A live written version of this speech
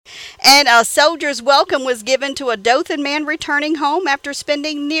And a soldier's welcome was given to a Dothan man returning home after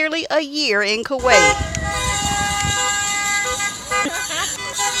spending nearly a year in Kuwait.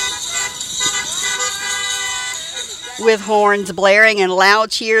 With horns blaring and loud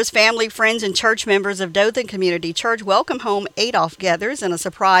cheers, family, friends, and church members of Dothan Community Church welcome home Adolph Gethers in a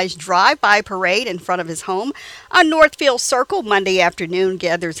surprise drive-by parade in front of his home on Northfield Circle Monday afternoon.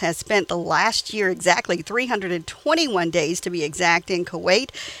 Gethers has spent the last year exactly 321 days to be exact in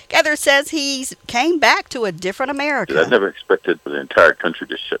Kuwait. Gethers says he's came back to a different I America. never expected the entire country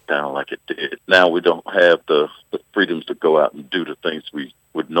to shut down like it did. Now we don't have the freedoms to go out and do the things we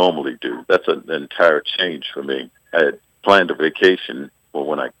would normally do. That's an entire change for me. I had planned a vacation for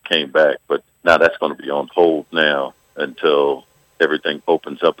when I came back, but now that's going to be on hold now until everything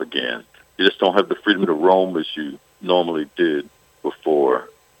opens up again. You just don't have the freedom to roam as you normally did before.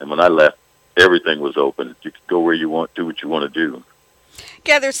 And when I left, everything was open. You could go where you want, do what you want to do.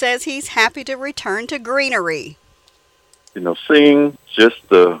 Gethers says he's happy to return to greenery. Seeing just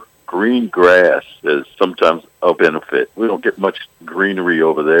the green grass is sometimes a benefit. We don't get much greenery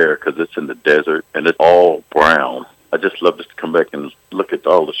over there because it's in the desert and it's all brown. I just love to come back and look at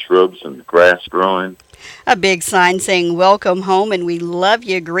all the shrubs and the grass growing. A big sign saying "Welcome home" and "We love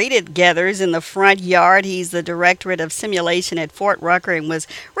you" greeted Gethers in the front yard. He's the Directorate of Simulation at Fort Rucker and was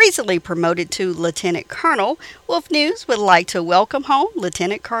recently promoted to Lieutenant Colonel. Wolf News would like to welcome home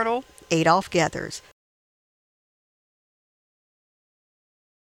Lieutenant Colonel Adolph Gethers.